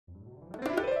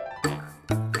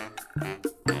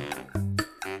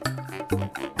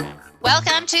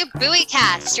Welcome to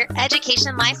BuoyCast, your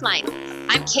education lifeline.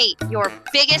 I'm Kate, your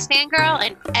biggest fangirl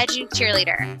and edu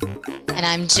cheerleader. And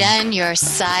I'm Jen, your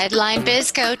sideline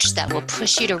biz coach that will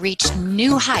push you to reach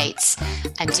new heights.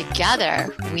 And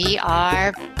together we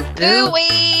are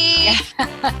Buoy!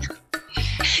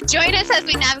 Join us as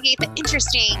we navigate the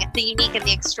interesting, the unique, and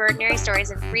the extraordinary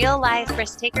stories of real-life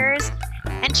risk takers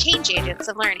and change agents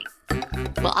of learning.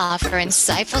 We'll offer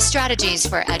insightful strategies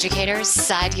for educators,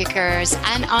 sidekicers,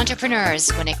 and entrepreneurs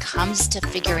when it comes to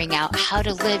figuring out how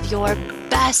to live your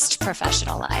best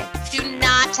professional life. Do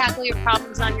not tackle your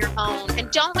problems on your own,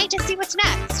 and don't wait to see what's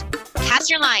next.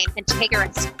 Cast your line and take a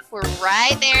risk. We're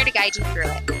right there to guide you through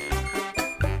it.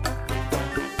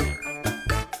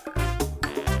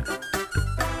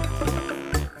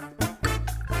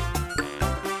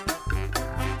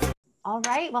 All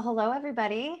right. Well, hello,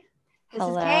 everybody.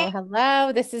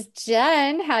 Hello. This is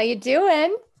Jen. How you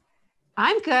doing?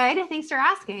 I'm good. Thanks for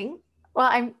asking.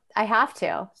 Well, I have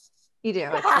to. You do.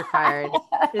 It's required.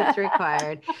 It's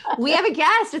required. We have a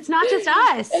guest. It's not just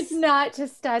us. It's not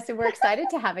just us. And we're excited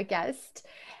to have a guest.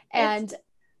 And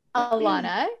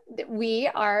Elana, we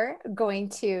are going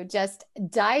to just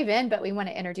dive in, but we want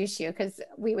to introduce you because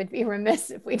we would be remiss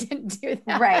if we didn't do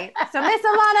that. Right. So Miss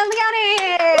Elana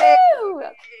Leoni. Woo!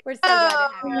 We're so glad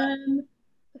to have you.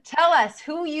 Tell us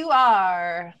who you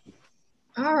are.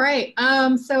 All right.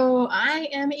 So I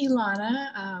am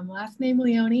Elana, last name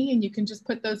Leoni, and you can just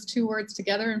put those two words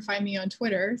together and find me on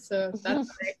Twitter. So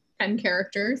that's like 10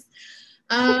 characters.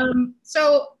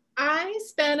 So I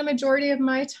spend a majority of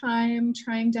my time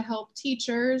trying to help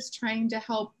teachers, trying to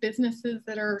help businesses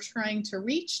that are trying to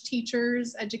reach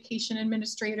teachers, education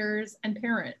administrators, and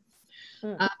parents.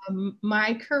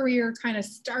 My career kind of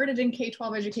started in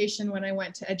K-12 education when I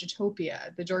went to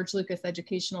Edutopia, the George Lucas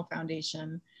Educational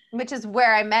Foundation. Which is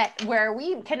where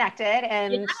we connected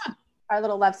and our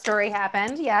little love story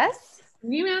happened. Yes.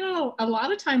 We met a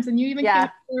lot of times, and you even came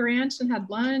to the ranch and had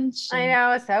lunch. I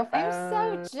know, it's so fun.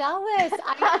 I'm so jealous.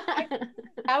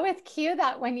 I was with Q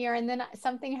that one year, and then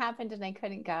something happened and I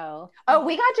couldn't go. Oh,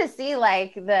 we got to see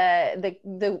like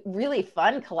the really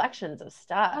fun collections of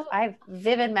stuff. Oh. I have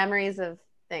vivid memories of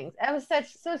things. It was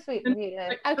so sweet of you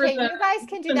to. Okay, you guys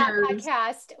can do that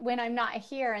podcast when I'm not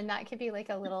here, and that could be like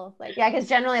a little because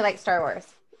generally like Star Wars.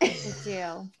 We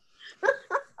do.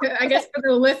 I guess for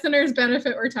the listeners'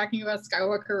 benefit, we're talking about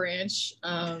Skywalker Ranch.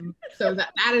 So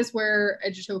that is where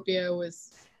Edutopia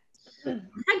was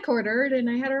headquartered, and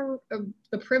I had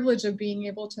the privilege of being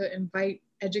able to invite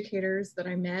educators that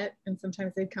I met, and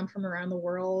sometimes they'd come from around the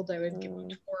world. I would give them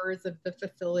tours of the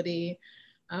facility,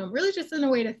 really just in a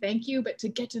way to thank you, but to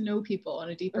get to know people on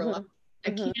a deeper level.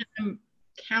 I can't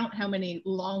count how many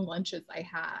long lunches I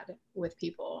had with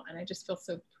people, and I just feel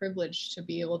so privileged to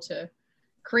be able to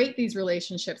create these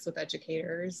relationships with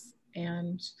educators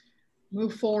and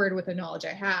move forward with the knowledge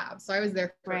I have. So I was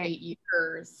there for 8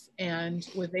 years and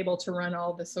was able to run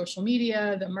all the social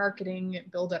media, the marketing,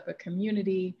 build up a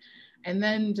community, and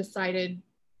then decided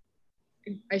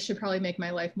I should probably make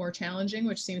my life more challenging,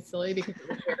 which seems silly because it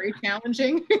was very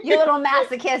challenging. You little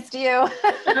masochist, you.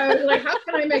 I was like, how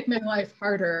can I make my life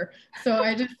harder? So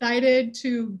I decided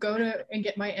to go and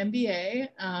get my MBA.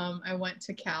 I went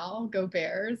to Cal, go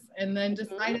Bears, and then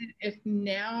decided if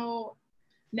now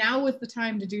was the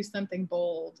time to do something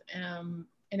bold. And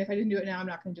if I didn't do it now, I'm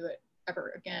not going to do it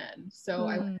ever again. So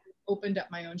I opened up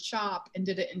my own shop and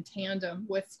did it in tandem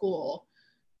with school.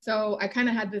 So I kind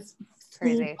of had this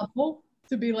crazy bubble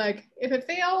to be like, if it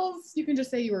fails, you can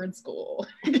just say you were in school.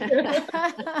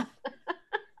 Right?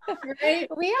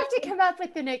 We have to come up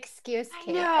with an excuse,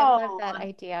 Kate. I love that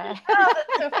idea. Oh,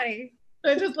 that's so funny.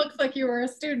 It just looks like you were a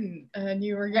student and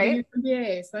you were getting your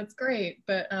MBA, so that's great.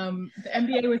 But the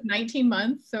MBA was 19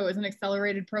 months, so it was an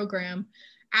accelerated program.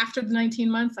 After the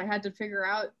 19 months, I had to figure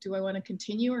out, do I want to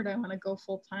continue or do I want to go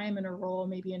full time in a role,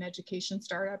 maybe an education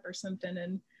startup or something?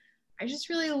 And I just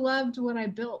really loved what I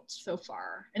built so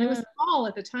far. And it was small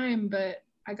at the time, but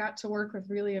I got to work with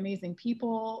really amazing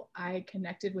people. I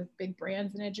connected with big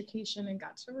brands in education and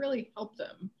got to really help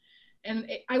them.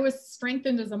 And I was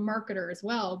strengthened as a marketer as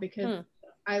well, because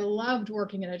I loved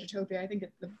working at Edutopia. I think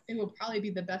it will probably be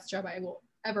the best job I will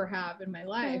ever have in my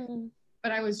life.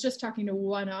 But I was just talking to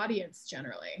one audience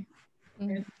generally.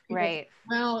 And people,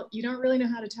 well, you don't really know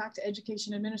how to talk to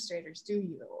education administrators, do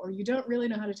you? Or you don't really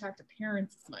know how to talk to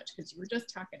parents as much because you were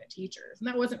just talking to teachers. And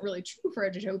that wasn't really true for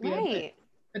Edutopia,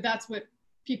 but that's what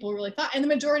people really thought. And the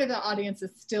majority of the audience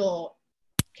is still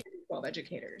K-12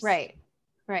 educators. Right.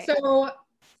 So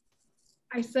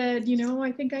I said,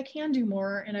 I think I can do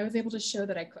more. And I was able to show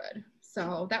that I could.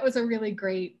 So that was a really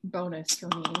great bonus for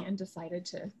me, and decided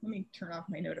to, let me turn off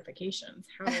my notifications.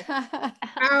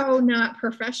 How not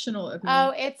professional of me.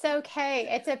 Oh, it's okay.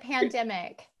 It's a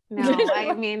pandemic. No,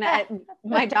 I mean,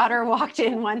 my daughter walked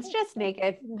in once just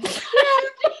naked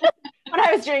when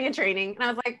I was doing a training, and I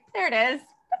was like, there it is.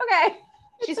 Okay.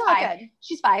 She's all 5. good.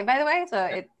 She's 5, by the way.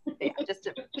 So just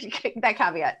that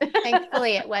caveat.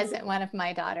 Thankfully, it wasn't one of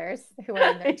my daughters who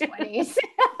are in their 20s.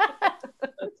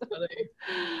 That's funny.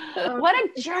 What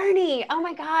a journey. Oh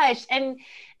my gosh. And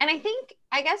I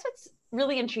guess what's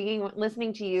really intriguing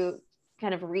listening to you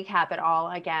kind of recap it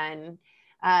all again.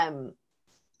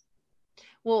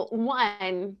 Well,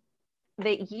 one,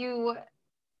 that you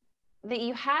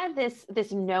had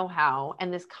this know-how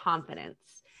and this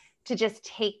confidence to just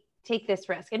take this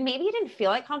risk. And maybe you didn't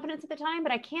feel like confidence at the time,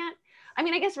 but I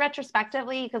guess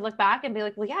retrospectively you could look back and be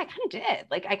like, well, yeah, I kind of did.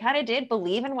 Like, I kind of did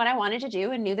believe in what I wanted to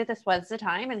do and knew that this was the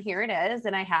time, and here it is.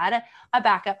 And I had a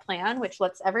backup plan, which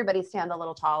lets everybody stand a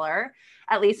little taller,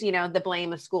 at least, the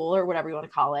blame of school or whatever you want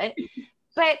to call it.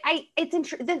 But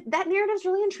that narrative is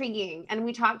really intriguing. And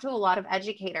we talk to a lot of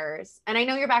educators, and I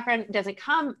know your background doesn't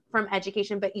come from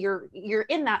education, but you're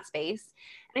in that space.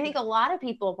 And I think a lot of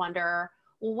people wonder,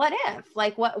 what if,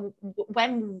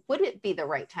 when would it be the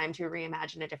right time to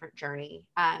reimagine a different journey?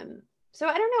 So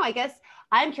I don't know, I guess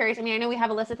I'm curious. I mean, I know we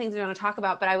have a list of things we want to talk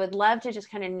about, but I would love to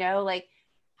just kind of know,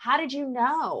 how did you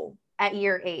know at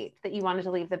year 8 that you wanted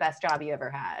to leave the best job you ever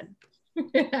had?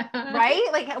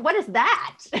 Right? What is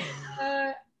that?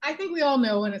 I think we all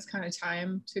know when it's kind of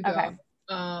time to go. Okay.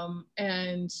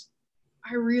 And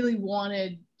I really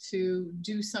wanted to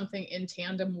do something in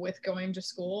tandem with going to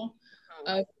school.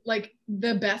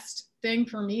 The best thing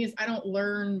for me is I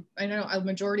know a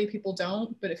majority of people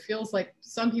don't, but it feels like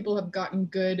some people have gotten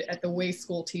good at the way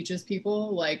school teaches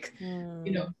people,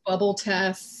 bubble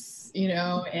tests,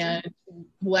 and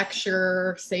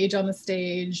lecture, sage on the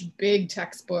stage, big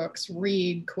textbooks,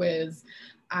 read, quiz.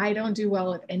 I don't do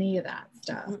well at any of that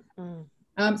stuff.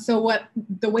 So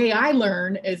the way I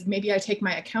learn is maybe I take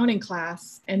my accounting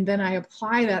class and then I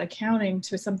apply that accounting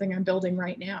to something I'm building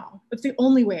right now. That's the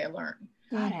only way I learn.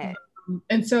 Got it.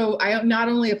 And so I not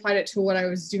only applied it to what I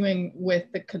was doing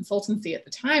with the consultancy at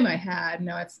the time I had,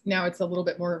 now it's a little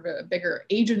bit more of a bigger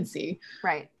agency.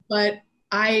 Right. But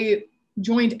I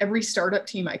joined every startup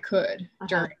team I could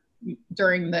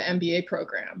during the MBA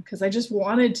program, because I just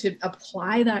wanted to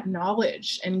apply that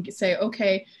knowledge and say,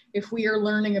 okay, if we are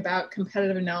learning about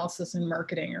competitive analysis and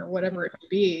marketing or whatever it may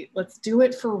be, let's do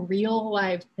it for real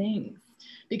live things,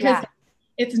 because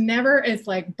it's never as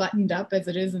buttoned up as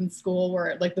it is in school,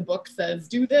 where the book says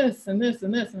do this and this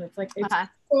and this, and it's it's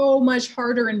so much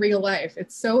harder in real life.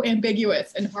 It's so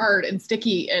ambiguous and hard and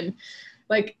sticky and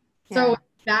so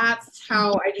that's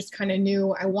how I just kind of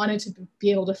knew I wanted to be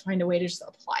able to find a way to just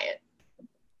apply it.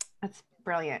 That's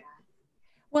brilliant.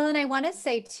 Well, and I want to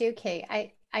say too, Kate,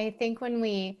 I think when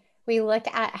we look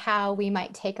at how we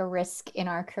might take a risk in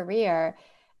our career,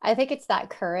 I think it's that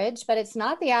courage, but it's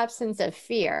not the absence of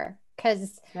fear,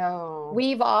 because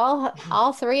we've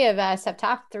all 3 of us have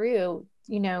talked through,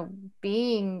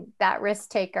 being that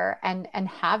risk taker and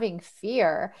having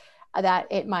fear that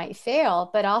it might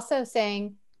fail, but also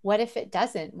saying, what if it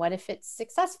doesn't? What if it's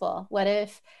successful? What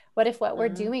if what we're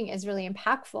doing is really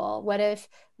impactful? What if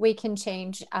we can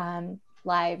change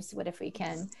lives? What if we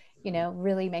can,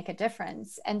 really make a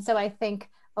difference? And so I think,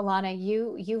 Elana,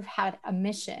 you've had a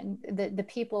mission. The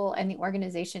people and the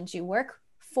organizations you work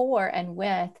for and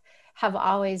with have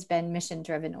always been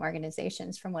mission-driven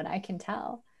organizations, from what I can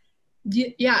tell.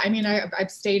 Yeah, I mean, I've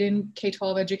stayed in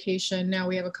K-12 education. Now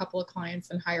we have a couple of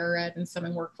clients in higher ed and some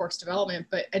in workforce development,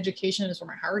 but education is where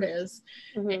my heart is.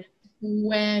 Mm-hmm.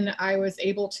 When I was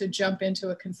able to jump into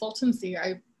a consultancy,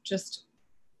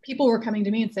 people were coming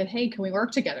to me and said, hey, can we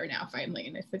work together now finally?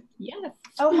 And I said, yes.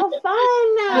 Oh, how fun.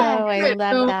 Oh, I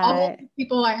love that. All the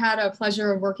people I had a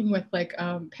pleasure of working with,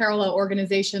 parallel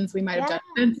organizations we might have done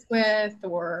events with,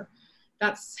 or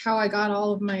that's how I got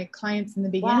all of my clients in the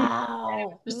beginning.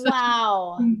 Wow.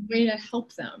 Wow. Way to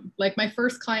help them. My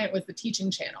first client was the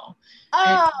Teaching Channel.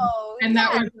 Oh, and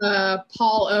that was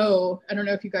Paul O. I don't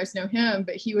know if you guys know him,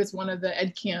 but he was one of the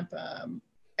EdCamp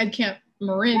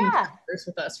Marin partners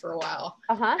with us for a while.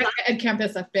 EdCamp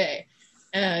SFB.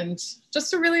 And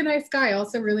just a really nice guy,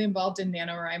 also really involved in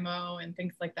NaNoWriMo and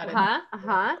things like that.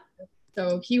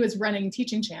 So he was running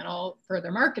Teaching Channel for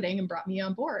their marketing and brought me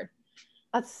on board.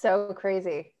 That's so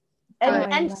crazy.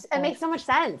 And it makes so much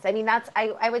sense. I mean,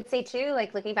 I would say too,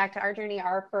 looking back to our journey,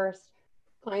 our first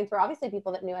clients were obviously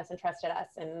people that knew us and trusted us.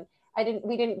 And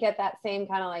we didn't get that same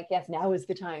kind of like, yes, now is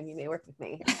the time you may work with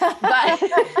me. But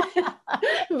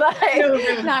Not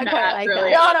quite like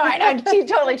really. that. No, I know,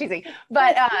 totally cheesy.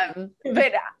 But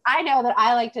I know that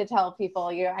I like to tell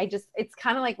people, it's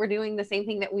kind of like we're doing the same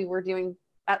thing that we were doing.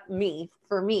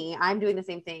 For me, I'm doing the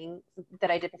same thing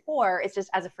that I did before. It's just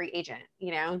as a free agent,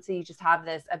 and so you just have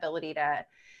this ability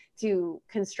to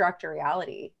construct a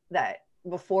reality that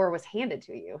before was handed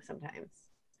to you sometimes.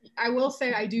 I will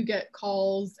say I do get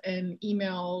calls and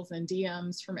emails and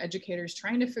DMs from educators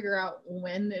trying to figure out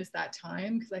when is that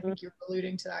time, because I think you're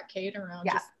alluding to that, Kate, around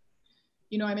just,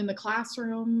 I'm in the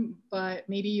classroom, but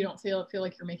maybe you don't feel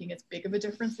like you're making as big of a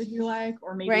difference as you like,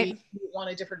 or maybe you want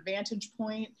a different vantage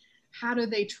point. How do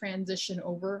they transition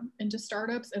over into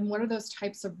startups, and what are those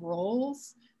types of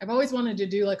roles? I've always wanted to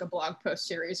do like a blog post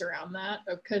series around that,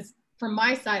 because from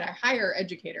my side, I hire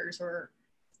educators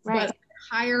but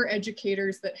hire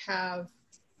educators that have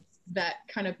that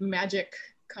kind of magic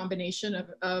combination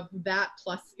of that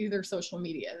plus either social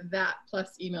media, that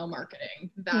plus email marketing,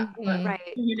 that plus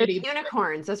community. The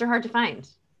unicorns, those are hard to find.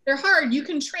 They're hard. You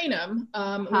can train them,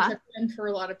 which I've done for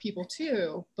a lot of people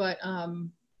too. But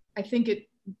I think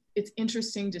it's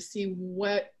interesting to see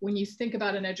when you think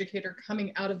about an educator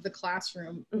coming out of the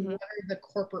classroom, what are the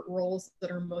corporate roles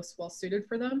that are most well suited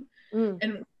for them?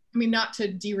 And I mean, not to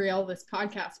derail this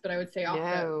podcast, but I would say off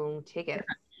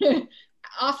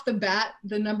the bat,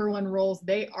 the number one roles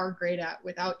they are great at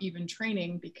without even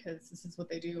training, because this is what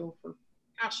they do for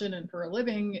passion and for a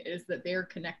living, is that they're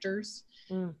connectors.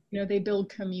 They build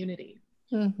community.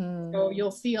 So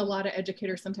you'll see a lot of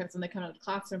educators sometimes when they come out of the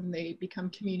classroom, they become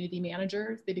community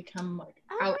managers. They become like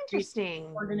outreach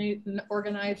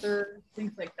organizers,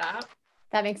 things like that.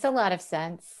 That makes a lot of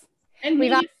sense. And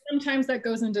maybe sometimes that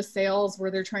goes into sales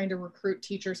where they're trying to recruit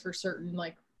teachers for certain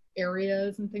like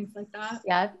areas and things like that.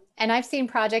 Yeah. And I've seen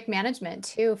project management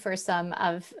too for some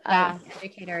of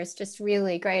educators, just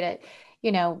really great at,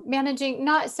 managing,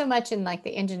 not so much in like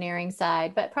the engineering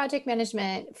side, but project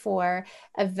management for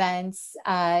events,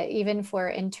 even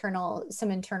for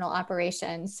some internal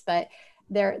operations. But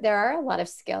there are a lot of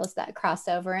skills that cross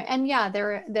over, and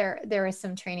there is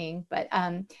some training, but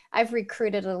I've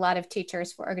recruited a lot of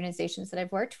teachers for organizations that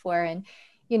I've worked for. And,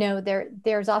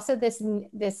 there's also this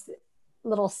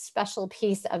little special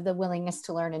piece of the willingness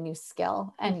to learn a new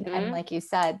skill. And like you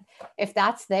said, if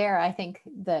that's there, I think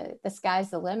the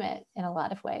sky's the limit in a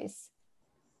lot of ways.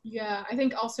 Yeah, I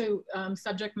think also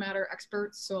subject matter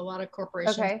experts. So a lot of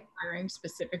corporations are hiring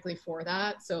specifically for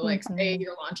that. So like say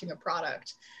you're launching a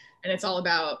product and it's all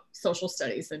about social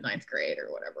studies in 9th grade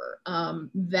or whatever,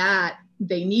 that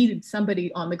they needed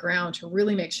somebody on the ground to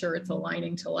really make sure it's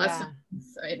aligning to lessons.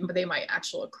 But they might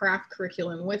actually craft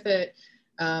curriculum with it.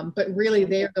 But really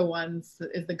they're the ones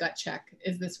that is the gut check.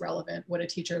 Is this relevant? Would a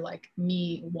teacher like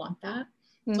me want that?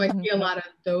 So I see a lot of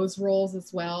those roles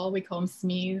as well. We call them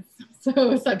SMEs.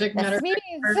 So subject matter.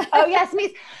 SMEs. Oh yes,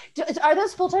 SMEs. Are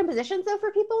those full-time positions though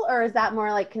for people, or is that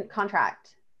more like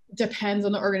contract? Depends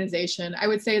on the organization. I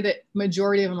would say that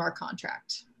majority of them are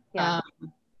contract,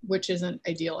 which isn't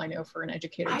ideal, I know, for an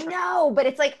educator. I know, but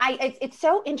it's like, it's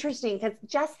so interesting because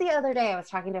just the other day I was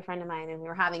talking to a friend of mine and we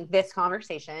were having this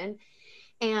conversation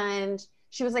and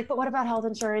she was like, but what about health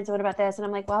insurance? What about this? And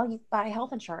I'm like, well, you buy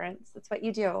health insurance. That's what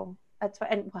you do. That's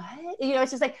what, and what?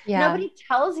 It's just like, nobody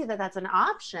tells you that that's an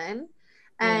option.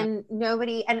 And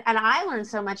nobody, and I learned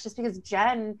so much just because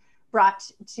Jen brought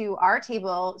to our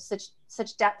table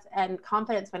such depth and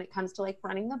confidence when it comes to like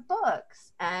running the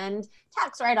books and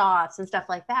tax write-offs and stuff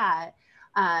like that.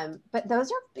 But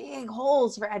those are big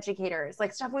holes for educators,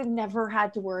 like stuff we've never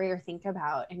had to worry or think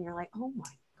about. And you're like, oh my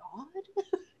God.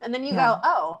 And then you go,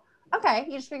 oh, okay,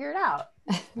 you just figure it out.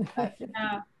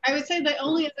 I would say the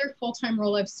only other full-time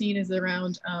role I've seen is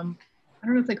around, I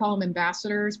don't know if they call them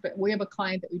ambassadors, but we have a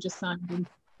client that we just signed and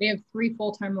they have 3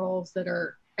 full-time roles that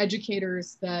are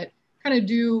educators that kind of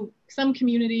do some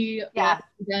community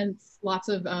events, lots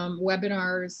of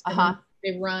webinars, and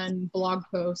they run blog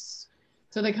posts.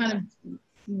 So they kind of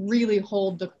really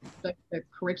hold the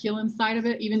curriculum side of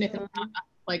it, even if it's not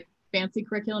like fancy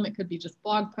curriculum. It could be just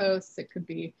blog posts. It could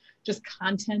be just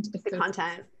content. The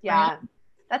content. Yeah.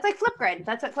 That's like Flipgrid.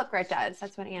 That's what Flipgrid does.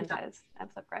 That's what Anne does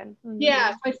at Flipgrid.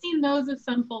 Yeah. So I've seen those as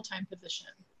some full-time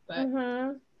positions, but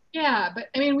but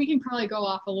I mean, we can probably go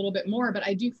off a little bit more, but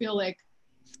I do feel like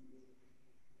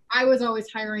I was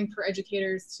always hiring for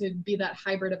educators to be that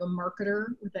hybrid of a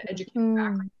marketer with the educator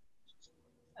background.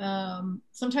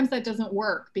 Sometimes that doesn't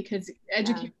work because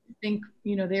educators think,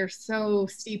 they're so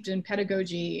steeped in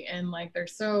pedagogy and like they're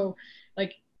so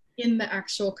like in the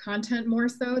actual content more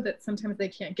so that sometimes they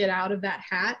can't get out of that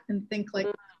hat and think like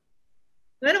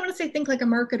And I don't want to say think like a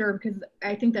marketer, because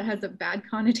I think that has a bad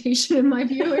connotation in my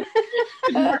view. As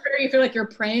a marketer, you feel like you're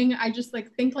praying. I just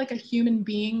like think like a human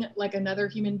being, like another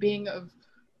human being, of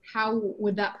how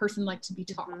would that person like to be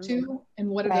talked to, and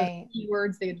what are the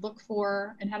keywords they'd look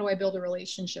for, and how do I build a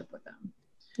relationship with them?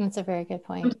 That's a very good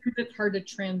point. Sometimes it's hard to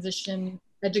transition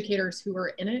educators who are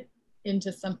in it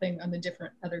into something on the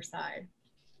different other side.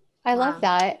 I love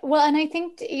that. Well, and I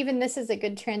think even this is a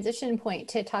good transition point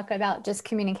to talk about just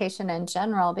communication in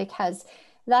general, because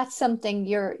that's something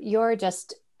you're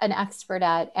just an expert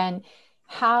at, and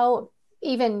how,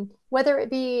 even whether it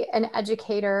be an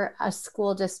educator, a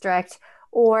school district,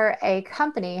 or a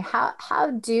company,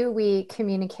 how do we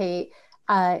communicate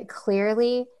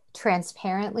clearly,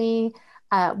 transparently?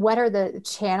 What are the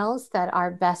channels that are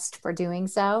best for doing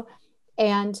so?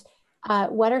 And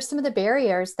what are some of the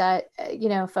barriers that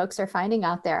folks are finding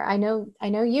out there? I know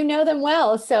you know them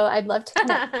well, so I'd love to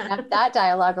kind of have that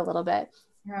dialogue a little bit.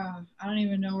 Yeah, I don't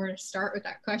even know where to start with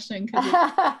that question, because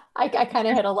I kind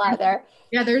of hit a lot there.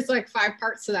 Yeah, there's like 5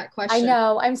 parts to that question. I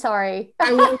know. I'm sorry.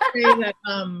 I will say that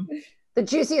the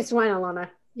juiciest one, Elana.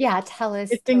 Yeah, tell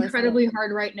us. It's incredibly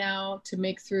hard right now to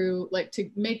make through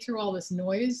all this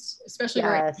noise, especially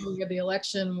right now. We have the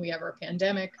election, we have our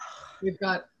pandemic, we've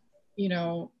got,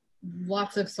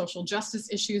 lots of social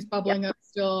justice issues bubbling up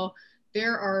still.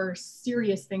 There are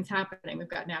serious things happening. We've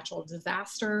got natural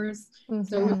disasters.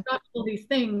 So we've got all these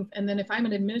things. And then if I'm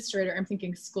an administrator, I'm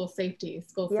thinking school safety.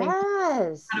 How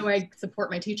do I support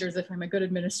my teachers if I'm a good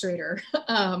administrator?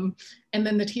 And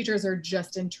then the teachers are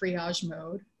just in triage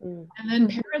mode. And then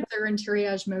parents are in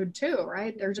triage mode too,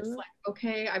 right? They're just like,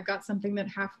 okay, I've got something that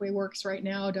halfway works right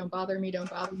now. Don't bother me,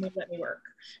 let me work.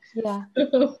 Yeah.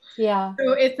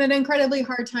 So it's an incredibly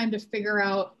hard time to figure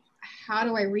out, how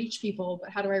do I reach people,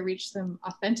 but how do I reach them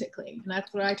authentically? And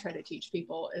that's what I try to teach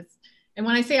people is, and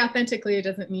when I say authentically, it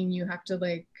doesn't mean you have to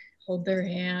like hold their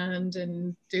hand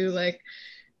and do like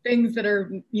things that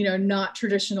are, not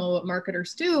traditional what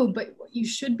marketers do, but what you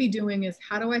should be doing is,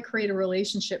 how do I create a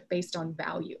relationship based on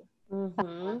value?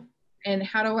 And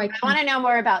how do I want to know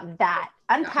more about that.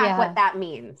 Unpack what that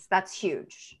means. That's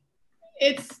huge.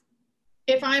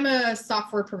 If I'm a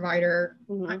software provider,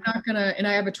 I'm not gonna, and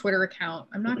I have a Twitter account,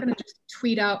 I'm not gonna just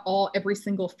tweet out every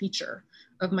single feature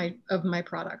of my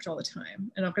product all the time.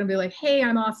 And I'm gonna be like, hey,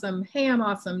 I'm awesome. Hey, I'm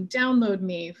awesome. Download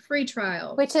me, free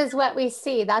trial. Which is what we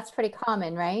see. That's pretty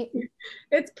common, right?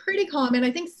 It's pretty common.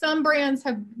 I think some brands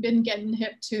have been getting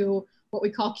hip to what we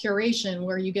call curation,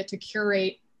 where you get to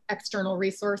curate external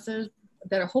resources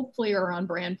that hopefully are on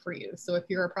brand for you. So if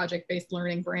you're a project-based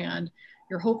learning brand,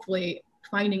 you're hopefully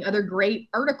finding other great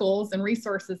articles and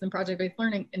resources in project-based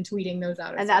learning and tweeting those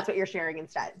out. And that's what you're sharing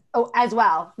instead. Oh, as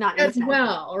well, not as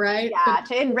well, right? Yeah,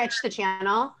 to enrich the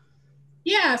channel.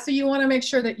 Yeah, so you want to make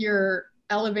sure that you're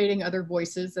elevating other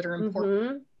voices that are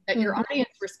important, that your audience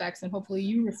respects, and hopefully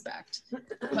you respect.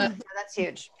 But that's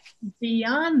huge.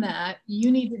 Beyond that,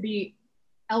 you need to be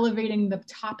elevating the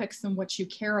topics and what you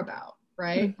care about,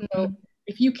 right? So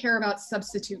if you care about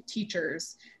substitute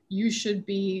teachers, you should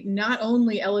be not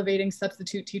only elevating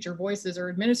substitute teacher voices or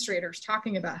administrators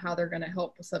talking about how they're going to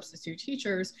help with substitute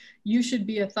teachers, you should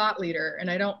be a thought leader. And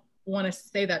I don't want to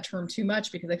say that term too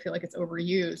much because I feel like it's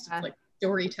overused. It's like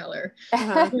storyteller.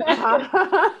 What is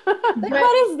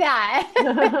that?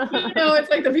 It's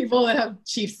like the people that have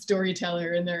chief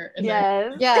storyteller in their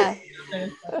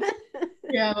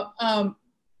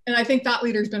and I think thought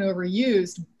leader's been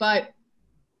overused, but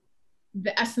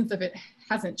the essence of it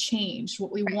hasn't changed.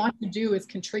 What we want to do is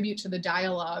contribute to the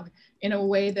dialogue in a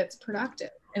way that's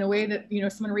productive, in a way that,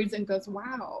 someone reads it and goes,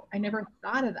 wow, I never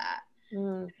thought of that.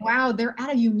 Wow, they're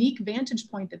at a unique vantage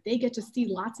point that they get to see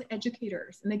lots of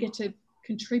educators and they get to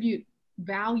contribute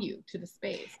value to the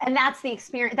space. And that's the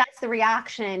experience, that's the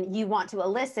reaction you want to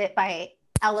elicit by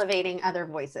elevating other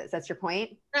voices. That's your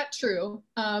point? That's true.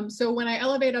 So when I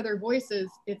elevate other voices,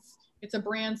 it's a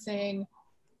brand saying,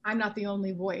 I'm not the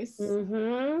only voice.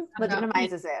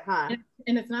 Legitimizes it, huh?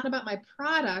 And it's not about my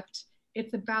product.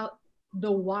 It's about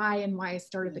the why and why I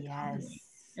started the company.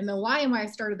 And the why and why I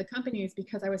started the company is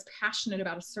because I was passionate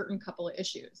about a certain couple of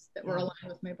issues that were aligned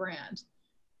with my brand,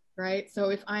 right? So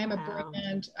if I'm a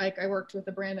brand, like I worked with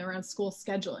a brand around school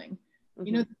scheduling,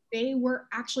 they were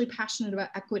actually passionate about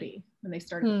equity when they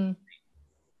started the company,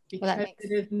 because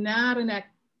it is not an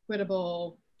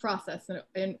equitable process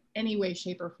in any way,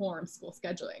 shape, or form, school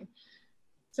scheduling.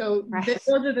 So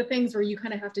those are the things where you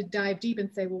kind of have to dive deep and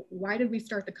say, well, why did we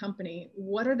start the company?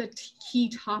 What are the key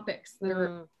topics that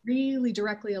are really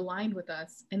directly aligned with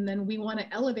us? And then we want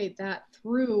to elevate that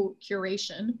through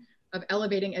curation of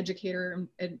elevating education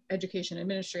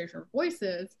administrator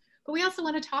voices, but we also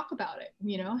want to talk about it.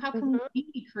 How can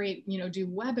we create, do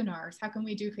webinars? How can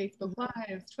we do Facebook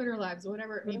Lives, Twitter Lives,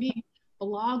 whatever it may be,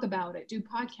 blog about it, do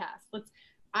podcasts.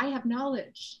 I have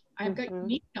knowledge. I've got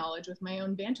unique knowledge with my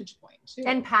own vantage point too.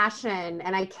 And passion,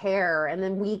 and I care, and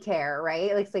then we care,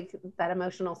 right? It's like that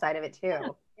emotional side of it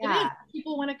too. Yeah. It is.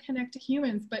 People want to connect to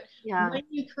humans, but when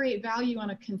you create value on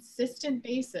a consistent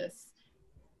basis,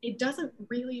 it doesn't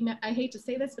really, I hate to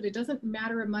say this, but it doesn't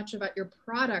matter much about your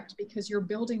product because you're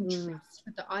building trust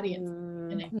with the audience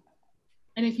in it.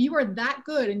 And if you are that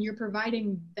good and you're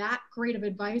providing that great of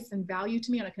advice and value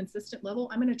to me on a consistent level,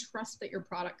 I'm going to trust that your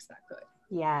product's that good.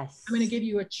 Yes. I'm going to give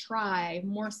you a try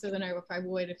more so than I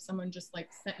would if someone just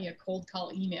sent me a cold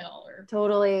call email or.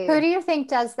 Totally. Who do you think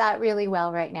does that really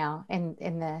well right now in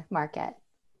the market?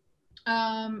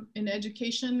 In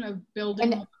education of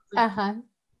building.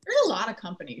 There's a lot of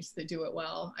companies that do it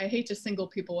well. I hate to single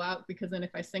people out because then if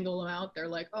I single them out, they're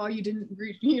like, oh, you didn't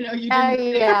reach, you didn't.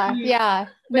 Yeah.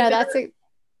 No, that's it.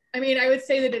 I mean, I would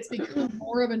say that it's become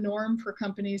more of a norm for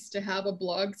companies to have a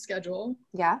blog schedule.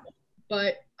 Yeah.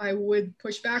 But I would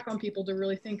push back on people to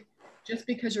really think just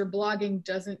because you're blogging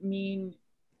doesn't mean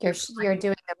you're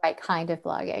doing the right kind of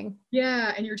blogging.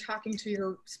 Yeah. And you're talking to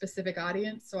your specific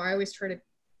audience. So I always try to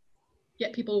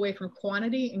get people away from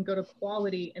quantity and go to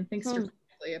quality and think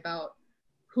strategically about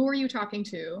who are you talking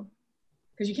to?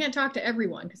 Because you can't talk to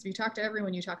everyone. Because if you talk to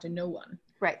everyone, you talk to no one.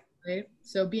 Right.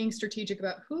 So being strategic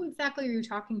about who exactly are you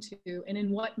talking to and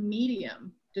in what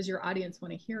medium does your audience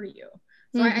want to hear you?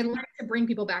 So I like to bring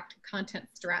people back to content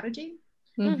strategy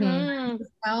as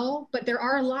well. But there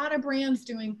are a lot of brands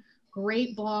doing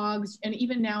great blogs. And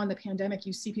even now in the pandemic,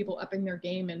 you see people upping their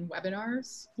game in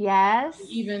webinars. Yes.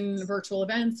 Even virtual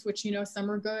events, which, some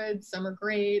are good, some are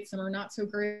great, some are not so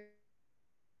great.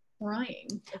 Trying.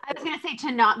 I was going to say,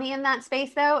 to not be in that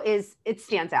space though, it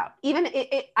stands out. Even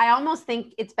I almost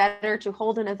think it's better to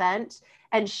hold an event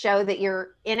and show that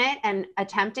you're in it and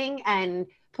attempting and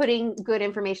putting good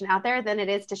information out there than it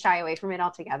is to shy away from it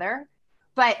altogether.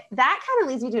 But that kind of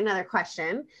leads me to another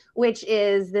question, which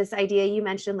is this idea you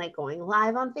mentioned, going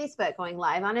live on Facebook, going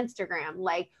live on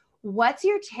Instagram. What's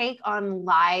your take on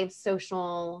live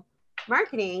social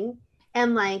marketing?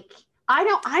 And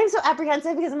I'm so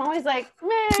apprehensive because I'm always man,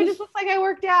 it just looks like I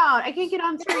worked out. I can't get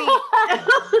on screen.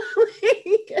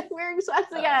 I'm wearing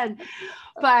sweats again.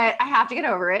 But I have to get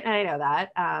over it. And I know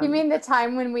that. You mean the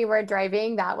time when we were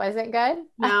driving, that wasn't good?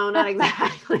 No, not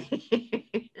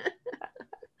exactly.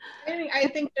 I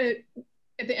think that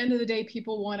at the end of the day,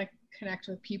 people want to connect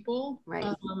with people. Right.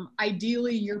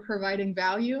 Ideally, you're providing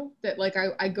value that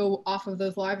I go off of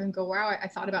those lives and go, wow, I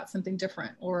thought about something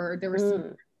different, or there were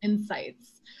some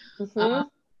insights.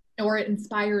 Or it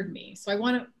inspired me. So I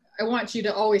want you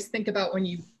to always think about when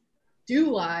you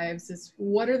do lives is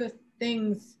what are the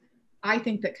things I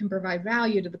think that can provide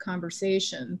value to the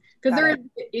conversation, because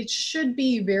it should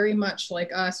be very much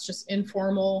like us, just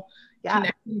informal,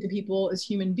 connecting to people as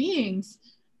human beings,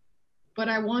 but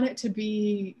I want it to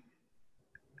be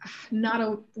not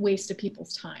a waste of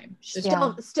people's time.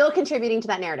 Still contributing to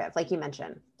that narrative, like you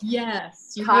mentioned.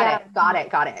 Yes.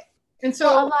 Got it. And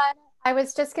so I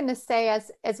was just going to say,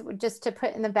 as just to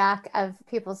put in the back of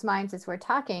people's minds as we're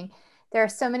talking, there are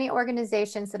so many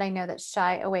organizations that I know that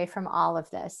shy away from all of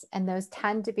this. And those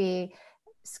tend to be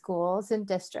schools and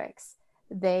districts.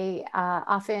 They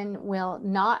often will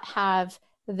not have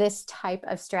this type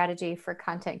of strategy for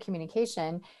content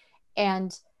communication.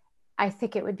 And I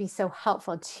think it would be so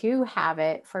helpful to have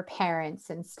it for parents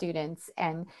and students.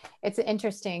 And it's an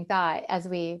interesting thought as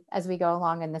we go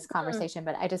along in this conversation,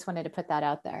 but I just wanted to put that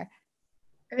out there.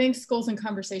 I think schools and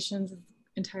conversations is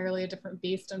entirely a different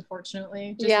beast,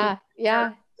 unfortunately. There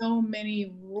are so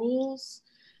many rules.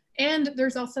 And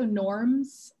there's also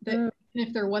norms that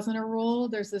if there wasn't a rule,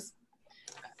 there's this,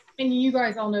 and you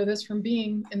guys all know this from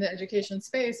being in the education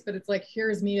space, but it's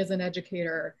here's me as an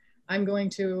educator. I'm going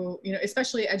to,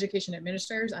 especially education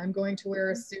administrators, I'm going to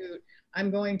wear a suit. I'm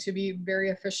going to be very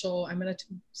official. I'm going to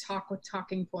talk with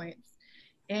talking points.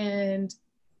 And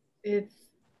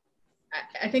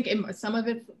I think some of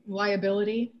it's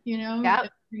liability,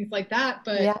 things like that,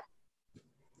 but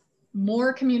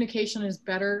more communication is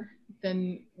better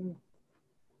than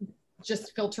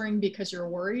just filtering because you're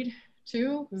worried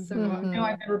too. So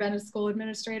I've never been a school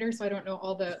administrator, so I don't know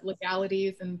all the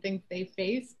legalities and things they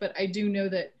face, but I do know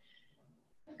that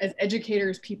as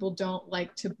educators, people don't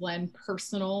like to blend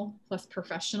personal plus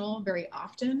professional very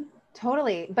often.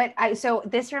 Totally. But so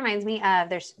this reminds me of,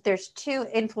 there's two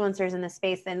influencers in the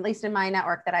space, and at least in my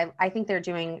network, that I think they're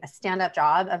doing a stand-up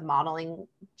job of modeling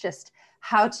just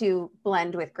how to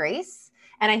blend with grace.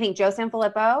 And I think Joe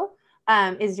Sanfilippo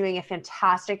is doing a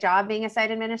fantastic job being a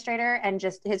site administrator, and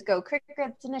just his Go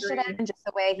Crickets initiative and just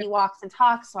the way he walks and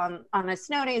talks on his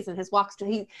snow days and his walks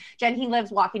he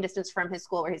lives walking distance from his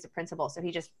school where he's a principal. So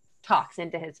he just talks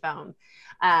into his phone.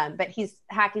 But he's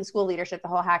hacking school leadership, the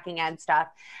whole hacking ed stuff.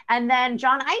 And then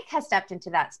John Ike has stepped into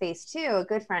that space too, a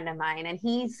good friend of mine. And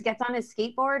he gets on his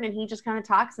skateboard and he just kind of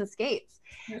talks and skates.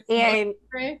 And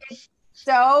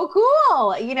so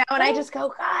cool, you know, and I just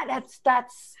go, God, that's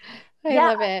I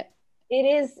love it.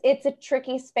 It's a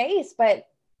tricky space, but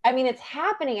I mean, it's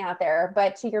happening out there,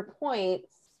 but to your point,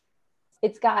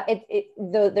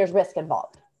 there's risk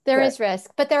involved. There is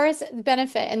risk, but there is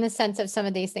benefit in the sense of some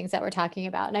of these things that we're talking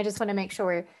about. And I just want to make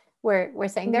sure we're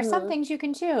saying there's some things you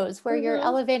can choose where you're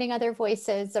elevating other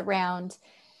voices around,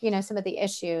 you know, some of the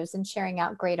issues and sharing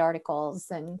out great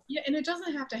articles. And yeah, and it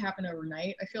doesn't have to happen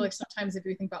overnight. I feel like sometimes if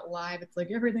you think about live, it's like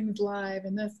everything's live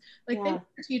and this, like think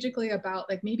strategically about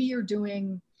like maybe you're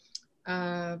doing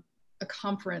a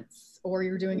conference or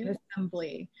you're doing an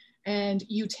assembly and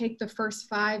you take the first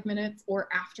 5 minutes or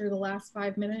after the last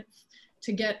 5 minutes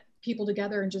to get people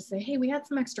together and just say, hey, we had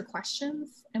some extra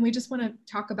questions and we just want to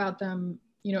talk about them,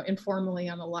 you know, informally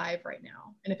on the live right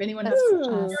now. And if anyone has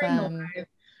questions during the live,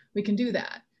 we can do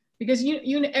that. Because you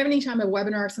anytime a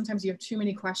webinar, sometimes you have too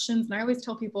many questions. And I always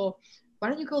tell people, why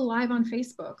don't you go live on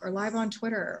Facebook or live on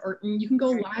Twitter, or you can go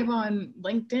live on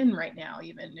LinkedIn right now,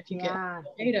 even if you get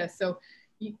data. So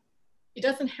it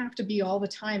doesn't have to be all the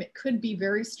time. It could be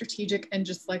very strategic and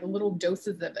just like little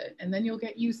doses of it, and then you'll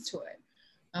get used to it.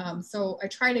 So I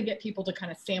try to get people to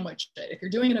kind of sandwich it. If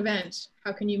you're doing an event,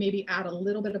 how can you maybe add a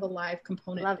little bit of a live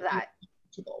component? Love that.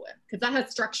 With, because that has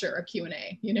structure of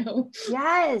Q&A, you know?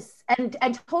 Yes. And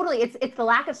totally, it's the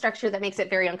lack of structure that makes it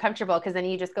very uncomfortable, because then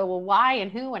you just go, well, why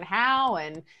and who and how?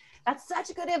 And that's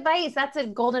such good advice. That's a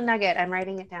golden nugget. I'm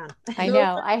writing it down. I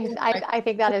know. I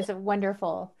think that is a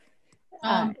wonderful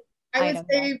I would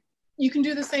say you can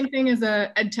do the same thing as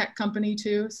a ed tech company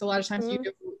too. So a lot of times you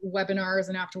do webinars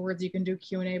and afterwards you can do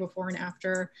Q&A before and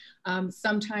after.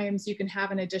 Sometimes you can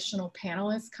have an additional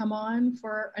panelist come on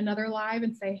for another live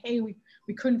and say, hey, we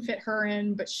couldn't fit her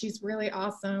in, but she's really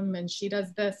awesome and she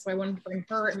does this, so I wanted to bring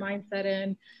her mindset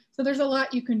in. So there's a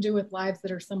lot you can do with lives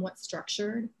that are somewhat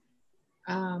structured.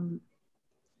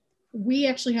 We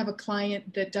actually have a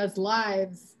client that does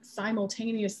lives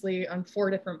simultaneously on 4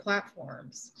 different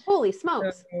platforms. Holy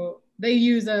smokes. So they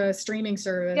use a streaming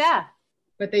service. Yeah.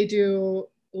 But they do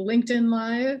LinkedIn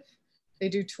Live, they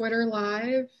do Twitter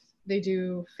Live, they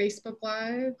do Facebook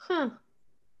Live.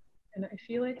 And I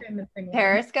feel like I'm missing one.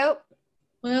 Periscope?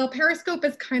 Well, Periscope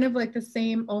is kind of like the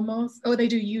same almost. Oh, they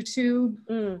do YouTube.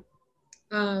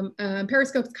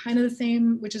 Periscope's kind of the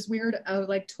same, which is weird,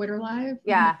 like Twitter Live.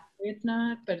 Yeah. It's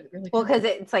not, but it really. Well, because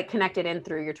it's like connected in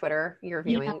through your Twitter, you're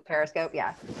viewing Periscope.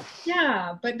 Yeah.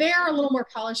 Yeah, but they are a little more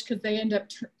polished because they end up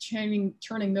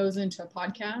turning those into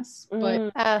podcasts.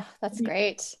 But that's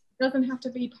great. It doesn't have to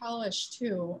be polished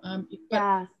too.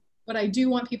 What I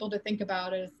do want people to think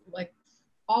about is like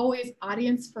always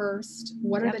audience first.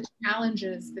 What are the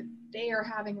challenges that they are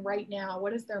having right now?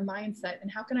 What is their mindset?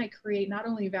 And how can I create not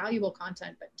only valuable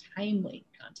content, but timely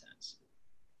content?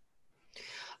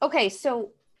 Okay,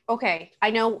 so I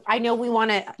know we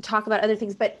want to talk about other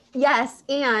things, but yes,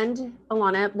 and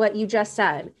Elana, what you just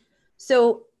said.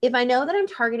 So if I know that I'm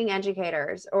targeting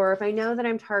educators, or if I know that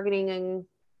I'm targeting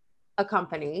a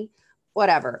company,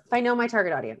 whatever, if I know my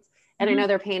target audience and I know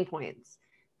their pain points,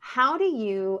 how do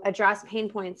you address pain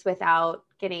points without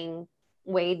getting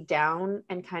weighed down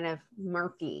and kind of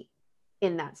murky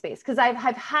in that space? Because I've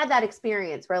had that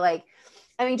experience where, like,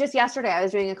 I mean, just yesterday I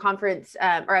was doing a conference,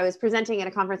 or I was presenting at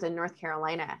a conference in North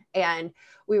Carolina, and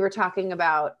we were talking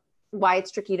about why it's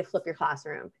tricky to flip your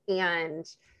classroom. And,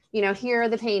 you know, here are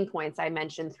the pain points. I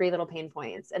mentioned 3 little pain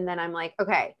points. And then I'm like,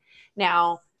 okay,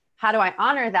 now how do I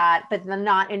honor that, but then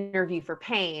not interview for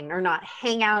pain or not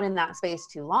hang out in that space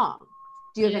too long?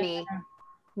 Do you have any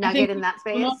nugget in that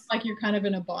space? Almost like you're kind of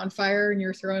in a bonfire and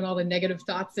you're throwing all the negative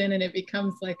thoughts in, and it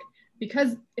becomes like,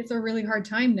 because it's a really hard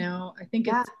time now, I think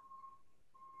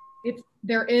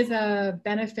there is a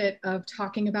benefit of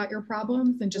talking about your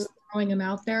problems and just throwing them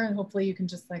out there, and hopefully you can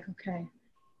just like, okay,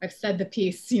 I've said the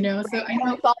piece, you know? Right. So I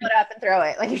know, follow it up and throw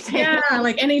it, like you're saying. Yeah,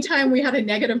 like anytime we had a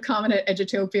negative comment at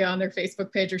Edutopia on their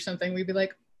Facebook page or something, we'd be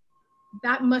like,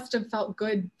 that must have felt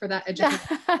good for that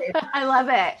Edutopia page. I love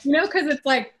it. You know, because it's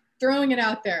like throwing it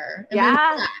out there.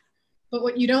 And but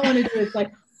what you don't want to do is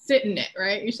like sit in it,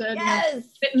 right? You said,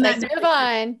 sit in that. Let's move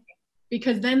on.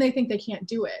 Because then they think they can't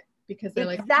do it. Because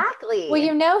they're exactly. Well,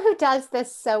 you know who does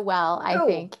this so well, I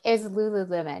think, is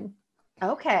Lululemon.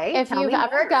 Okay. If you've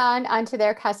ever gone onto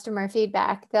their customer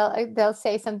feedback, they'll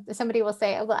say somebody will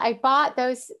say, well, I bought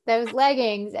those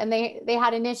leggings and they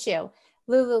had an issue.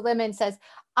 Lululemon says,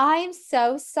 I'm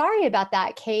so sorry about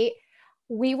that, Kate.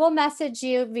 We will message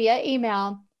you via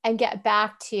email and get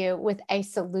back to you with a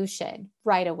solution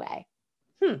right away.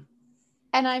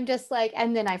 And I'm just like,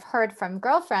 and then I've heard from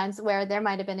girlfriends where there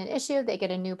might have been an issue. They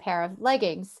get a new pair of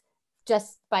leggings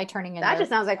just by turning in. That just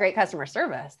sounds like great customer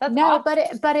service. That's no,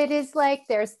 awesome. but it is like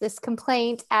there's this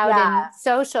complaint out in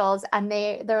socials, and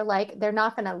they're like they're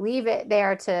not going to leave it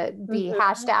there to be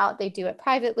hashed out. They do it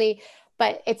privately,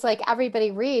 but it's like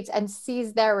everybody reads and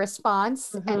sees their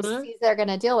response and sees they're going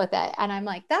to deal with it. And I'm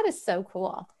like, that is so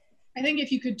cool. I think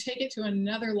if you could take it to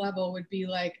another level, would be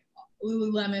like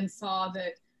Lululemon saw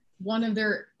that one of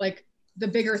their, like, the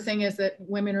bigger thing is that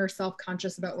women are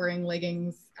self-conscious about wearing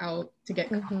leggings out to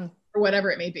get or whatever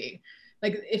it may be.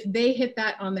 Like, if they hit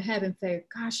that on the head and say,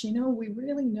 gosh, you know, we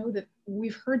really know that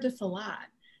we've heard this a lot.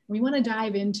 We want to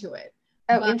dive into it.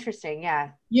 Oh, but, interesting.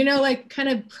 Yeah. You know, like kind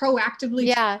of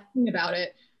proactively talking about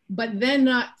it, but then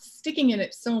not sticking in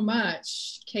it so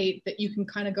much, Kate, that you can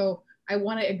kind of go, I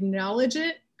want to acknowledge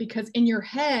it, because in your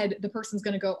head, the person's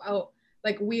going to go, oh,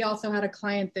 like we also had a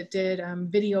client that did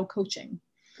video coaching.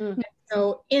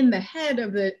 So in the head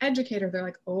of the educator, they're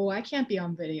like, oh, I can't be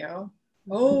on video.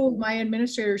 Oh, my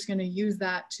administrator is going to use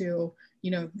that to,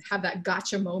 you know, have that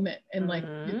gotcha moment and like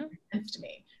against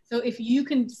me. So if you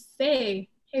can say,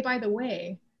 hey, by the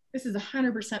way, this is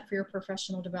 100% for your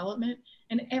professional development,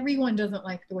 and everyone doesn't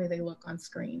like the way they look on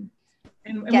screen.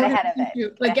 And get ahead of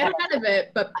it. Get ahead of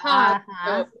it, but pause,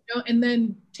 you know, and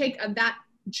then take that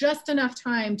just enough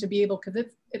time to be able, because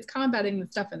it's combating the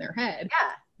stuff in their head.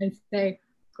 And say,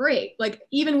 great. Like,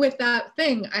 even with that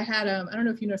thing, I had I don't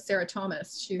know if you know Sarah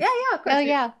Thomas. She's of course.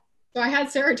 So I had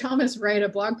Sarah Thomas write a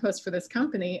blog post for this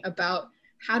company about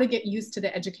how to get used to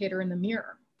the educator in the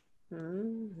mirror.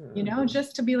 You know,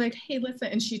 just to be like, hey, listen.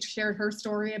 And she shared her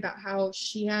story about how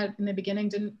she had in the beginning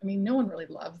no one really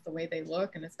loves the way they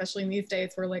look. And especially in these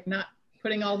days, we're like not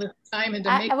putting all this time into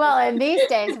makeup. Well, in these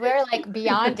days, we're like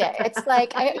beyond it. It's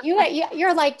like,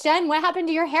 you're like, Jen, what happened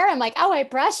to your hair? I'm like, oh, I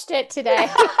brushed it today.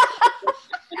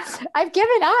 I've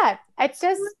given up. It's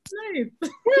just, nice.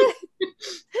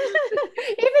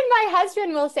 Even my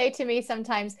husband will say to me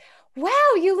sometimes, wow,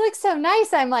 you look so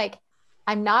nice. I'm like,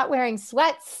 I'm not wearing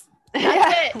sweats.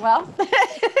 That's it. Well, so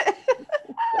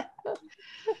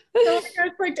I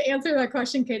guess, like, to answer that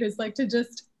question, Kate, is like to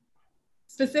just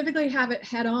specifically have it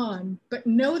head on, but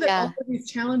know that all of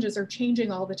these challenges are changing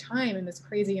all the time in this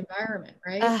crazy environment,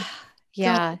 right?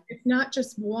 So it's not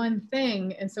just one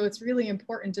thing. And so it's really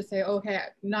important to say, okay,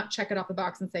 not check it off the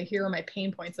box and say, here are my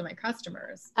pain points of my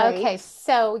customers. Right? Okay.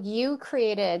 So you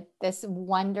created this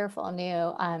wonderful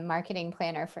new marketing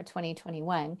planner for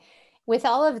 2021. With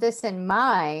all of this in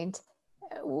mind,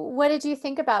 what did you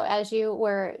think about as you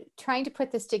were trying to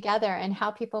put this together, and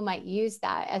how people might use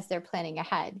that as they're planning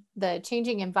ahead? The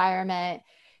changing environment,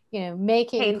 you know,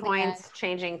 making pain points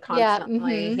changing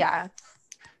constantly. Yeah.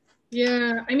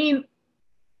 I mean,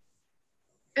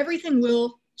 everything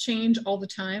will change all the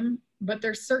time, but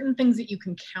there's certain things that you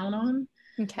can count on.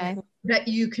 Okay. That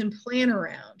you can plan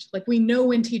around. Like, we know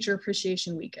when Teacher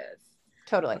Appreciation Week is.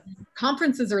 Totally.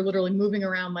 Conferences are literally moving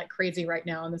around like crazy right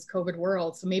now in this COVID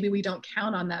world. So maybe we don't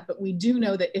count on that, but we do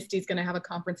know that ISTE is going to have a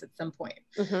conference at some point.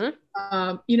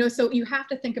 You know, so you have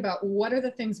to think about what are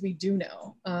the things we do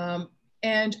know,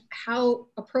 and how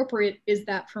appropriate is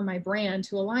that for my brand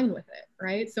to align with it,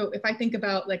 right? So if I think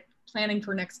about like planning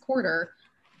for next quarter,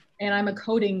 and I'm a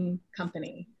coding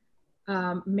company,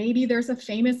 maybe there's a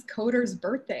famous coder's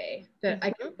birthday that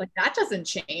I can, like, that doesn't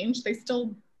change. They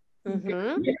still.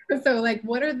 So like,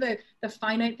 what are the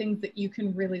finite things that you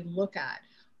can really look at?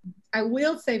 I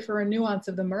will say, for a nuance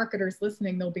of the marketers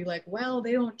listening, they'll be like, well,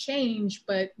 they don't change,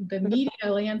 but the media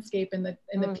landscape and the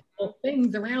people,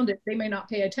 things around it, they may not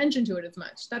pay attention to it as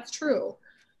much. That's true.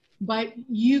 But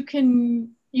you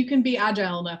can be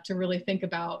agile enough to really think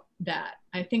about that.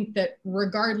 I think that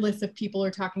regardless if people are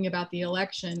talking about the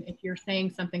election, if you're saying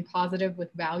something positive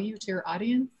with value to your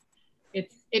audience,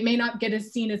 it may not get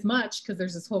as seen as much because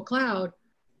there's this whole cloud,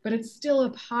 but it's still a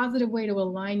positive way to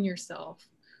align yourself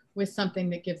with something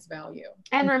that gives value.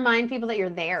 And remind people that you're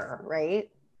there, right?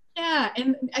 Yeah.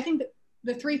 And I think that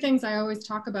the three things I always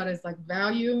talk about is like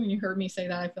value. And you heard me say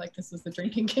that. I feel like this is the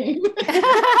drinking game.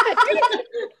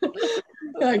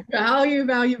 Like value,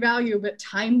 but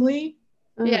timely.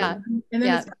 Yeah. And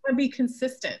then it's got to be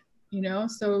consistent, you know?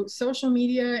 So social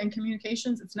media and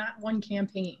communications, it's not one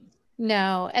campaign.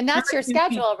 No. And that's your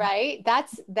schedule, right?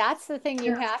 That's the thing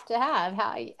you have to have,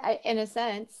 in a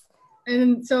sense.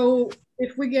 And so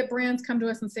if we get brands come to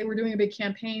us and say, we're doing a big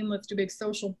campaign, let's do a big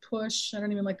social push. I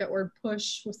don't even like that word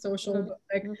push with social, but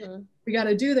like we got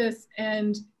to do this.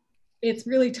 And it's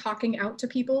really talking out to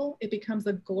people. It becomes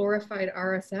a glorified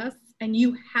RSS, and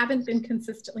you haven't been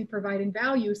consistently providing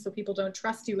value, so people don't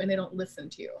trust you and they don't listen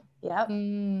to you. Yep.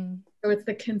 So it's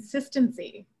the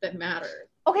consistency that matters.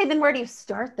 Okay, then where do you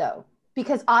start though?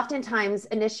 Because oftentimes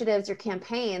initiatives or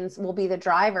campaigns will be the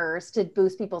drivers to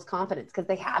boost people's confidence because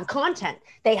they have content,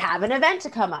 they have an event to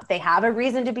come up, they have a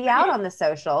reason to be out on the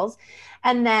socials,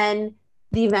 and then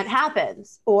the event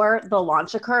happens or the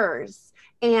launch occurs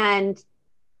and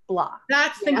blah.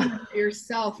 That's thinking about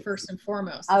yourself first and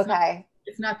foremost.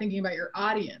 It's not thinking about your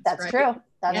audience. That's right? true.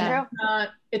 That's true.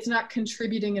 It's not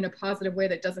contributing in a positive way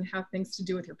that doesn't have things to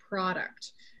do with your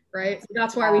product. Right. So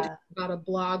that's why we talk about a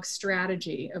blog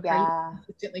strategy of how you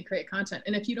consistently create content.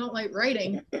 And if you don't like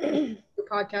writing, do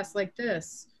podcasts like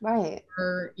this. Right.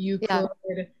 Or you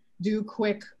could do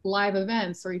quick live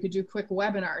events, or you could do quick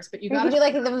webinars, but you got to do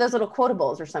like those little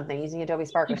quotables or something using Adobe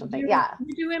Spark or something.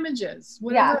 You do images,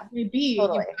 whatever it may be.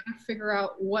 Totally. You got to figure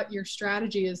out what your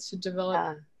strategy is to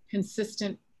develop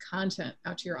consistent content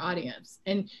out to your audience,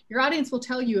 and your audience will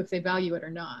tell you if they value it or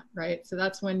not, right? So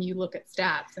that's when you look at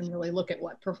stats and really look at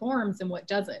what performs and what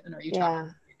doesn't, and are you talking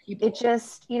to people? It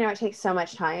just, it takes so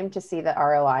much time to see the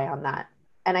ROI on that,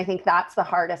 and I think that's the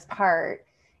hardest part,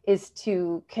 is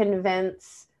to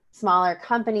convince smaller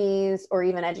companies or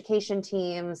even education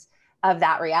teams of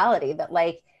that reality, that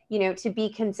to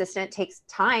be consistent takes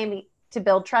time, to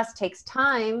build trust takes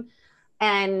time.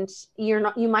 And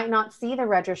you might not see the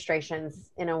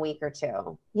registrations in a week or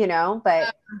two,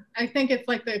 but I think it's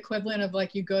like the equivalent of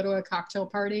like you go to a cocktail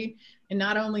party and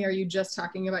not only are you just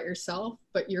talking about yourself,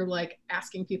 but you're like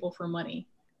asking people for money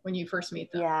when you first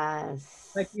meet them.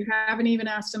 Yes. Like you haven't even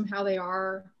asked them how they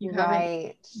are. You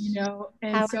haven't,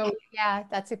 and so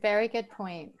that's a very good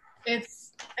point.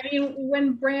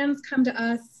 When brands come to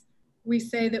us, we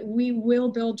say that we will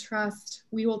build trust.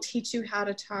 We will teach you how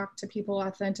to talk to people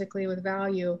authentically with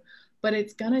value, but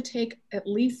it's going to take at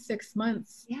least 6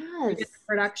 months to get the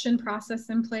production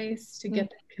process in place, to get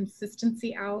the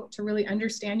consistency out, to really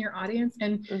understand your audience.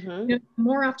 And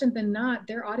more often than not,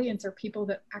 their audience are people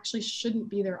that actually shouldn't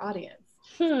be their audience.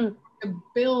 To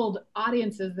build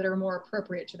audiences that are more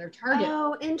appropriate to their target.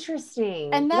 Oh,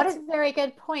 interesting. And that's a very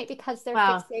good point, because they're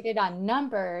fixated on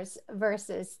numbers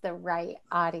versus the right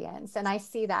audience. And I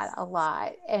see that a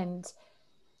lot. And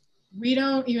we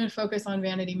don't even focus on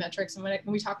vanity metrics. And when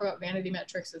we talk about vanity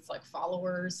metrics, it's like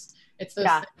followers. It's those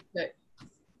things that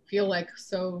feel like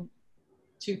so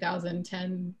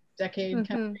 2010 decade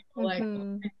kind of people, like how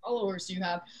many followers do you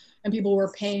have? And people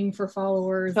were paying for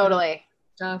followers. Totally.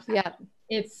 Stuff. Yeah.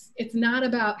 It's not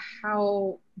about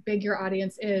how big your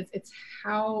audience is. It's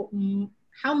how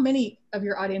many of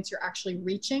your audience you're actually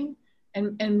reaching,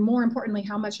 and more importantly,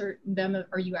 how much are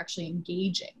you actually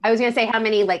engaging? I was gonna say how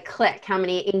many click, how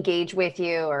many engage with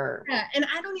you, or and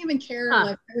I don't even care.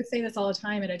 Like I would say this all the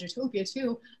time at Edutopia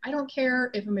too. I don't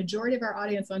care if a majority of our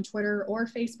audience on Twitter or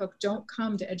Facebook don't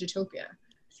come to Edutopia.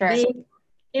 Sure. They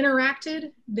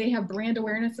interacted. They have brand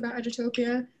awareness about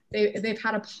Edutopia. They've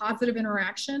had a positive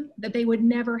interaction that they would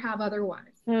never have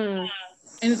otherwise. And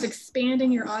it's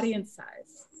expanding your audience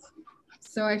size.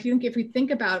 So I think if we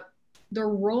think about the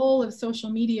role of social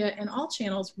media and all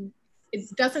channels, it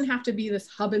doesn't have to be this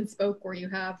hub and spoke where you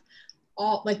have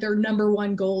all, like their number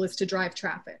one goal is to drive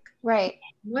traffic. Right.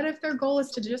 What if their goal is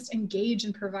to just engage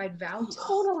and provide value?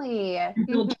 Totally. And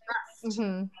build trust.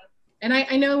 And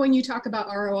I know when you talk about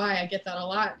ROI, I get that a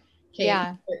lot.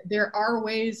 Kate, but there are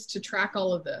ways to track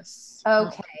all of this.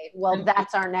 Okay, well,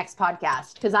 that's our next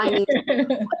podcast, because I need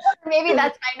maybe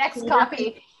that's my next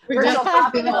copy. Virtual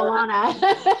copy with Elana.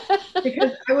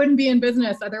 Because I wouldn't be in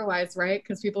business otherwise, right?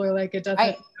 Because people are like,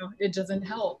 it doesn't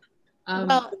help.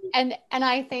 Well, and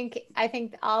I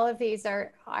think all of these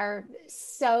are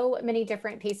so many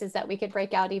different pieces that we could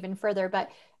break out even further. But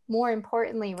more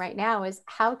importantly, right now is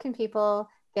how can people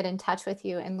get in touch with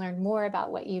you and learn more about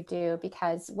what you do,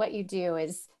 because what you do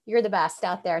is, you're the best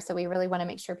out there. So we really want to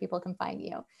make sure people can find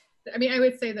you. I mean, I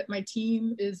would say that my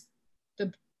team is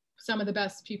some of the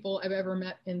best people I've ever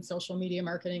met in social media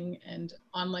marketing and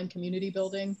online community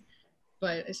building,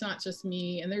 but it's not just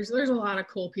me. And there's a lot of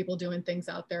cool people doing things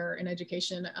out there in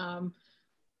education.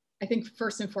 I think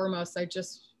first and foremost, I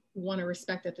just want to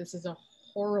respect that this is a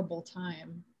horrible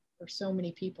time for so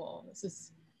many people. This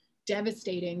is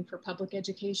devastating for public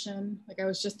education. Like I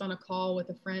was just on a call with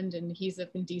a friend, and he's up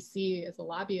in DC as a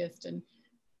lobbyist, and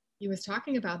he was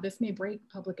talking about this may break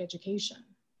public education.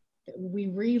 That we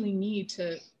really need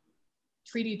to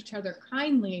treat each other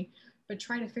kindly, but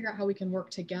try to figure out how we can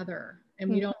work together. And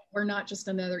we don't we're not just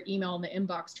another email in the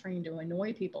inbox trying to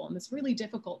annoy people in this really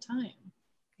difficult time.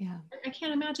 Yeah. I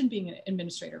can't imagine being an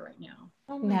administrator right now.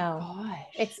 Oh my No. gosh.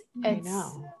 It's I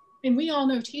know. And we all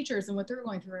know teachers and what they're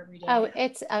going through every day. Oh,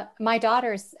 it's my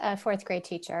daughter's a fourth grade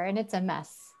teacher, and it's a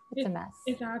mess. It's a mess.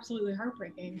 It's absolutely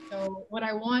heartbreaking. So what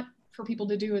I want for people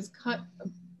to do is cut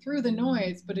through the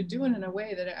noise, but to do it in a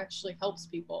way that it actually helps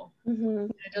people. Mm-hmm.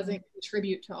 It doesn't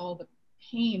contribute to all the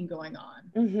pain going on.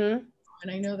 Mm-hmm.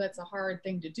 And I know that's a hard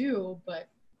thing to do, but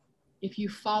if you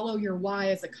follow your why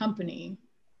as a company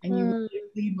and you really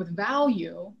lead with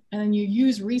value, and then you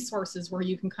use resources where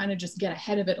you can kind of just get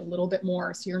ahead of it a little bit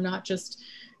more, so you're not just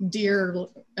deer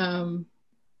in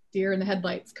the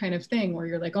headlights kind of thing where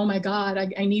you're like, oh my God,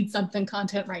 I need something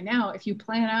content right now. If you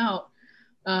plan out,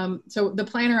 so the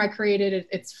planner I created,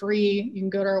 it's free. You can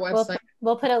go to our website.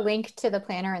 We'll put a link to the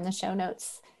planner in the show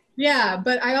notes. Yeah,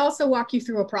 but I also walk you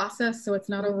through a process so it's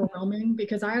not overwhelming,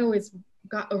 because I always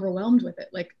got overwhelmed with it.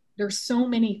 Like, there's so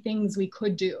many things we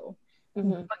could do,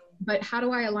 but how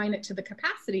do I align it to the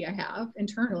capacity I have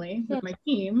internally with my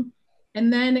team?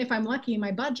 And then if I'm lucky,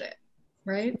 my budget,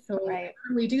 right? So how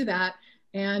do we do that?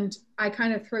 And I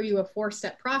kind of throw you a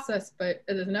 4-step process, but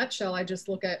in a nutshell, I just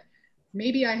look at,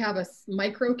 maybe I have a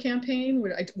micro campaign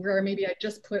where maybe I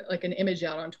just put like an image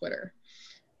out on Twitter.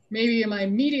 Maybe my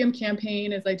medium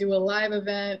campaign is I do a live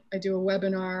event, I do a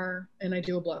webinar, and I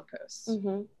do a blog post.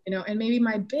 You know, and maybe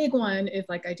my big one is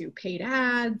like I do paid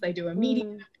ads, I do a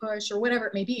media push, or whatever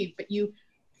it may be. But you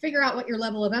figure out what your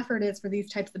level of effort is for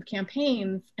these types of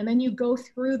campaigns, and then you go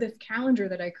through this calendar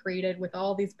that I created with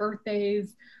all these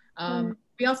birthdays.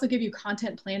 We also give you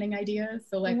content planning ideas.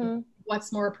 So like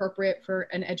what's more appropriate for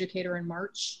an educator in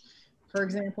March, for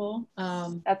example.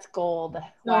 That's gold.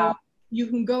 So wow. You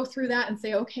can go through that and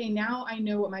say, okay, now I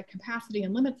know what my capacity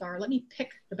and limits are. Let me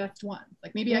pick the best ones.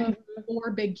 Like maybe I can do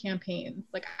 4 big campaigns.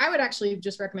 Like I would actually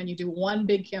just recommend you do 1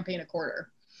 big campaign a quarter.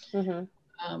 And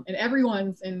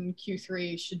everyone's in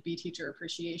Q3 should be teacher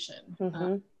appreciation.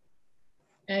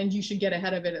 And you should get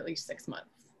ahead of it at least 6 months.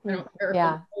 I don't care if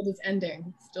the world is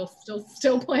ending.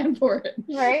 Still plan for it.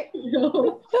 Right. You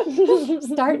know?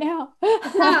 Start now.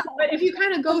 Yeah, but if you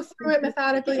kind of go through it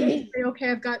methodically and you say, okay,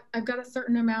 I've got a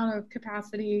certain amount of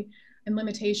capacity and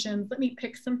limitations. Let me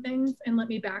pick some things and let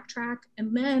me backtrack.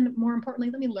 And then more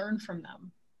importantly, let me learn from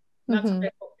them. And that's what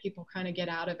I hope people kind of get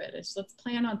out of it. Is let's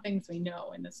plan on things we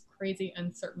know in this crazy,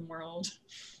 uncertain world.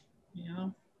 You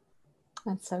know?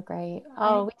 That's so great.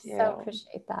 Oh, we so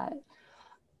appreciate that.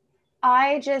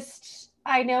 I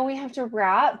know we have to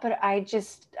wrap, but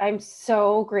I'm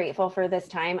so grateful for this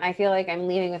time. I feel like I'm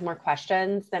leaving with more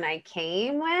questions than I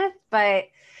came with, but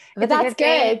that's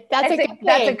good. That's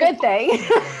a good thing.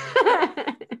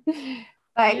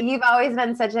 But you've always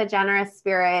been such a generous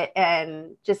spirit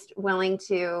and just willing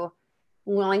to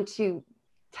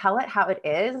tell it how it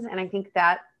is. And I think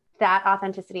that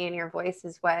authenticity in your voice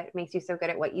is what makes you so good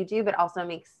at what you do, but also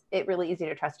makes it really easy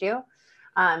to trust you.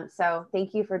 So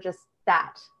thank you for just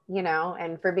that, you know,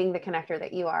 and for being the connector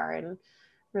that you are, and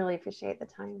really appreciate the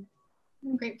time.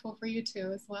 I'm grateful for you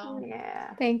too as well.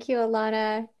 Yeah. Thank you,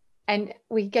 Elana. And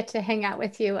we get to hang out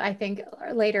with you, I think,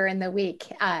 later in the week.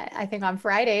 I think on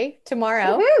Friday,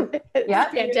 tomorrow. Yeah.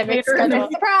 Pandemic schedule.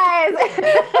 Surprise.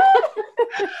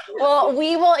 Well,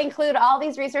 we will include all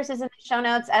these resources in the show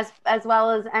notes as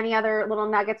well as any other little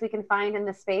nuggets we can find in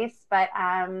the space. But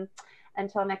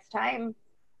until next time,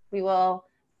 we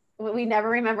never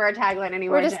remember our tagline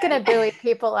anymore. We're just going to buoy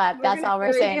people up. That's all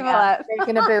we're saying. We're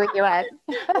going to buoy you up.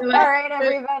 All right,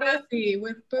 everybody.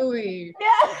 With buoy.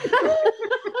 Yeah.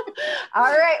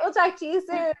 All right. We'll talk to you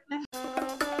soon.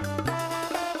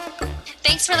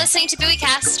 Thanks for listening to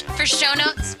BuoyCast. For show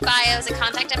notes, bios, and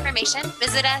contact information,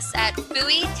 visit us at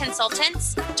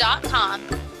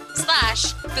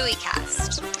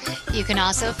buoyconsultants.com/BuoyCast. You can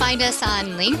also find us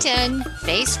on LinkedIn,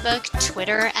 Facebook,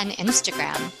 Twitter, and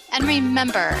Instagram. And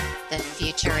remember, the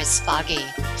future is foggy,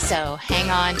 so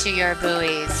hang on to your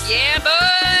buoys. Yeah,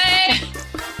 boy!